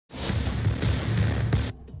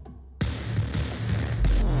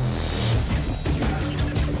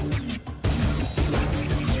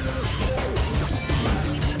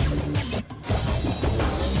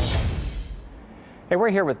Hey, we're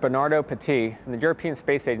here with Bernardo Petit from the European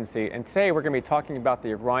Space Agency, and today we're going to be talking about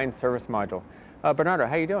the Orion service module. Bernardo,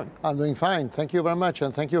 how are you doing? I'm doing fine. Thank you very much,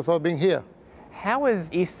 and thank you for being here. How is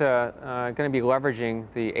ESA going to be leveraging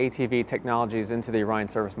the ATV technologies into the Orion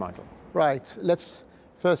service module? Right. Let's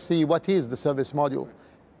first see what is the service module.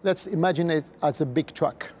 Let's imagine it as a big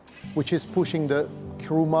truck, which is pushing the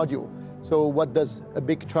crew module. So what does a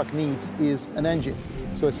big truck needs is an engine.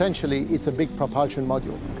 So essentially, it's a big propulsion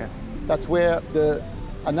module. Okay. That's where the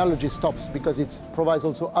analogy stops, because it provides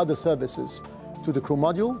also other services to the crew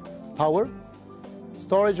module: power,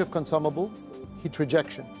 storage of consumable, heat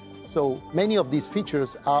rejection. So many of these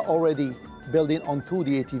features are already built in onto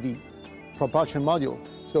the ATV propulsion module.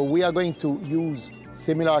 So we are going to use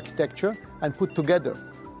similar architecture and put together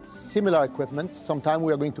similar equipment. Sometime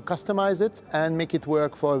we are going to customize it and make it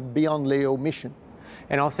work for a beyond LEO mission.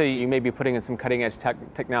 And also, you may be putting in some cutting-edge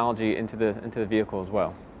technology into the vehicle as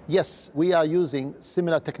well. Yes, we are using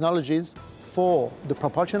similar technologies for the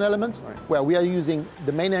propulsion elements, right, where we are using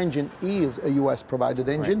the main engine is a US provided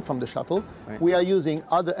engine, right, from the shuttle. Right. We are using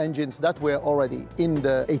other engines that were already in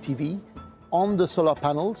the ATV. On the solar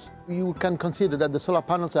panels, you can consider that the solar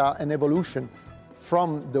panels are an evolution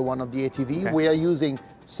from the one of the ATV. Okay. We are using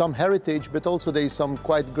some heritage, but also there is some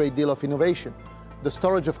quite great deal of innovation. The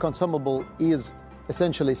storage of consumable is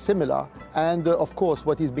essentially similar, and of course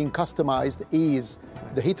what is being customized is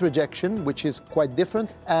the heat rejection, which is quite different,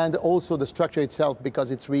 and also the structure itself, because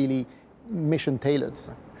it's really mission tailored.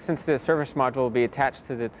 Since the service module will be attached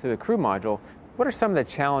to the crew module, what are some of the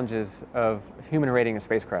challenges of human rating a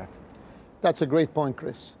spacecraft? That's a great point,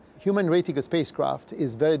 Chris. Human rating a spacecraft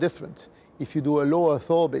is very different if you do a low Earth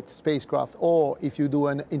orbit spacecraft or if you do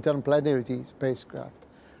an interplanetary spacecraft.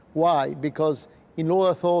 Why? Because in low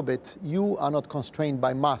Earth orbit, you are not constrained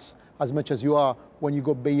by mass as much as you are when you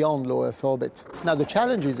go beyond low Earth orbit. Now, the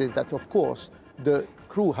challenge is that, of course, the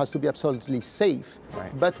crew has to be absolutely safe,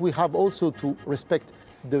 right, but we have also to respect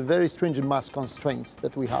the very stringent mass constraints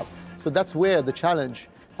that we have. So that's where the challenge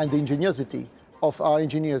and the ingenuity of our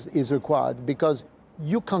engineers is required, because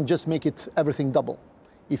you can't just make it everything double.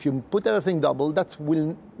 If you put everything double, that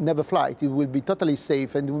will never fly. It will be totally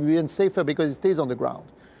safe, and it will be even safer because it stays on the ground.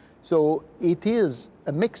 So it is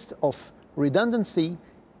a mix of redundancy,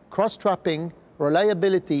 cross-trapping,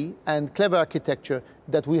 reliability, and clever architecture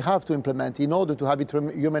that we have to implement in order to have it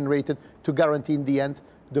human-rated to guarantee in the end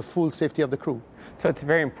the full safety of the crew. So it's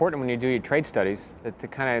very important when you do your trade studies to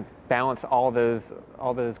kind of balance all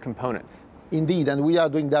those components. Indeed, and we are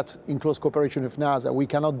doing that in close cooperation with NASA. We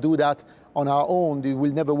cannot do that on our own. It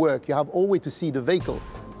will never work. You have always to see the vehicle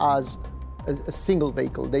as a single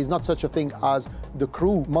vehicle. There is not such a thing as the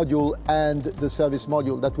crew module and the service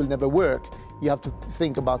module. That will never work. You have to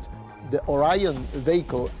think about the Orion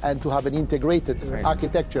vehicle and to have an integrated right,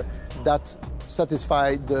 architecture that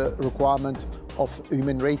satisfies the requirement of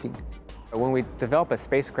human rating. When we develop a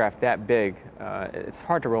spacecraft that big, it's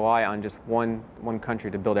hard to rely on just one country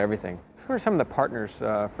to build everything. Who are some of the partners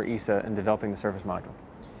for ESA in developing the service module?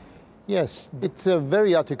 Yes, it's a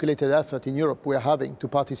very articulated effort in Europe we're having to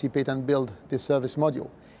participate and build this service module.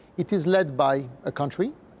 It is led by a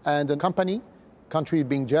country and a company, country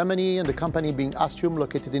being Germany and the company being Astrium,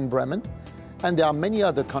 located in Bremen. And there are many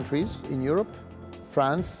other countries in Europe: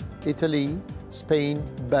 France, Italy, Spain,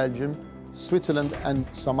 Belgium, Switzerland, and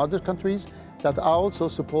some other countries that are also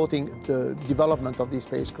supporting the development of these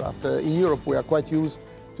spacecraft. In Europe, we are quite used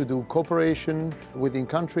to do cooperation within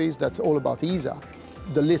countries. That's all about ESA.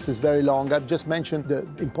 The list is very long. I've just mentioned the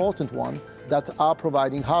important one that are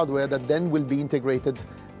providing hardware that then will be integrated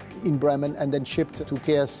in Bremen and then shipped to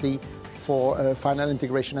KSC for final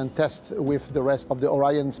integration and test with the rest of the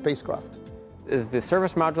Orion spacecraft. Is the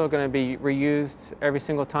service module going to be reused every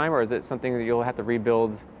single time, or is it something that you'll have to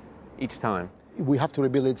rebuild each time? We have to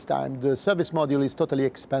rebuild each time. The service module is totally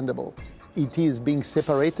expendable. It is being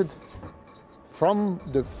separated from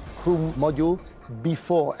the crew module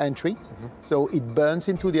before entry. So it burns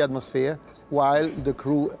into the atmosphere while the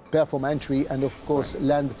crew perform entry and, of course,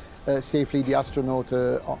 land safely the astronaut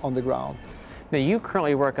on the ground. Now, you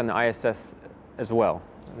currently work on the ISS as well.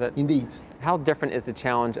 Indeed. How different is the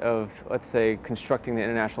challenge of, let's say, constructing the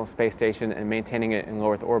International Space Station and maintaining it in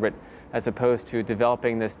low Earth orbit, as opposed to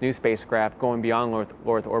developing this new spacecraft going beyond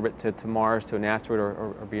low Earth orbit to Mars, to an asteroid,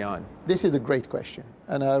 or beyond? This is a great question,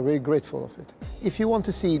 and I'm very grateful of it. If you want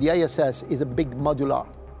to see, the ISS is a big modular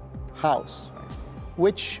house,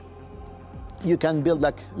 which you can build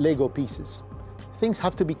like Lego pieces. Things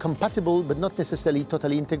have to be compatible, but not necessarily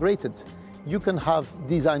totally integrated. You can have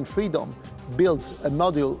design freedom, build a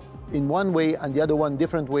module in one way and the other one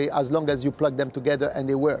different way, as long as you plug them together and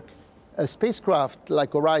they work. A spacecraft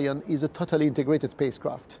like Orion is a totally integrated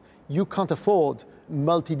spacecraft. You can't afford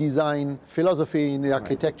multi-design philosophy in the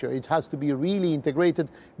architecture. It has to be really integrated,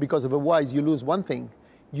 because otherwise you lose one thing.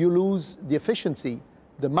 You lose the efficiency,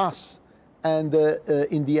 the mass, and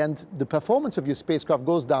in the end, the performance of your spacecraft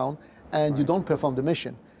goes down and you don't perform the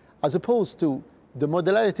mission. As opposed to the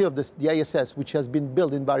modularity of the ISS, which has been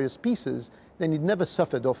built in various pieces, then it never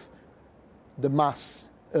suffered of the mass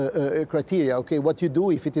criteria. Okay, what you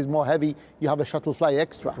do if it is more heavy, you have a shuttle fly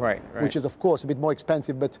extra, right. Which is of course a bit more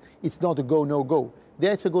expensive, but it's not a go, no go.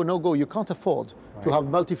 There it's a go, no go. You can't afford to have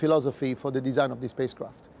multi-philosophy for the design of the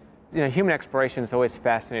spacecraft. You know, human exploration has always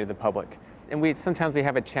fascinated the public. And sometimes we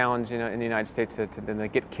have a challenge, you know, in the United States to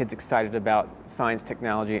get kids excited about science,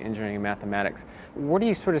 technology, engineering, and mathematics. Where do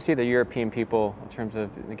you sort of see the European people in terms of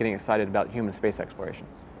getting excited about human space exploration?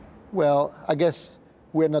 Well, I guess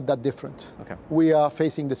we're not that different. Okay. We are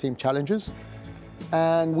facing the same challenges,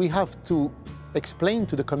 and we have to explain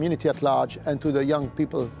to the community at large and to the young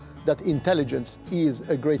people that intelligence is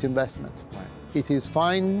a great investment. Right. It is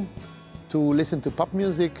fine to listen to pop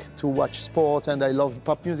music, to watch sport, and I love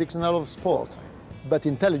pop music and I love sport. But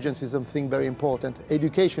intelligence is something very important.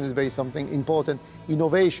 Education is something important.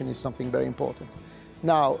 Innovation is something very important.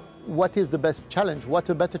 Now, what is the best challenge? What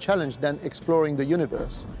a better challenge than exploring the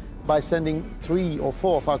universe by sending 3 or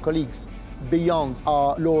 4 of our colleagues beyond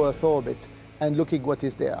our low Earth orbit and looking what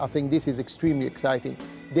is there. I think this is extremely exciting.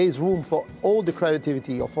 There is room for all the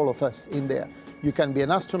creativity of all of us in there. You can be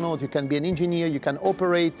an astronaut, you can be an engineer, you can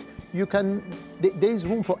operate, there is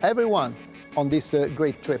room for everyone on this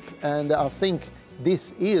great trip. And I think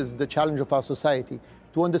this is the challenge of our society,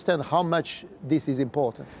 to understand how much this is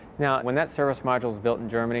important. Now, when that service module is built in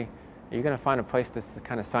Germany, are you going to find a place to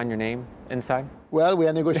kind of sign your name inside? Well, we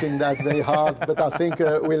are negotiating that very hard, but I think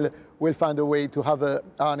we'll find a way to have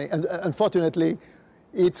and unfortunately,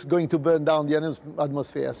 it's going to burn down the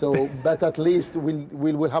atmosphere. So, but at least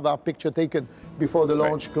we'll have our picture taken before the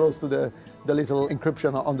launch, close to the little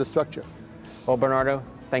encryption on the structure. Well, Bernardo,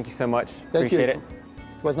 thank you so much. Thank you. Appreciate it.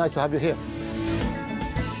 It was nice to have you here.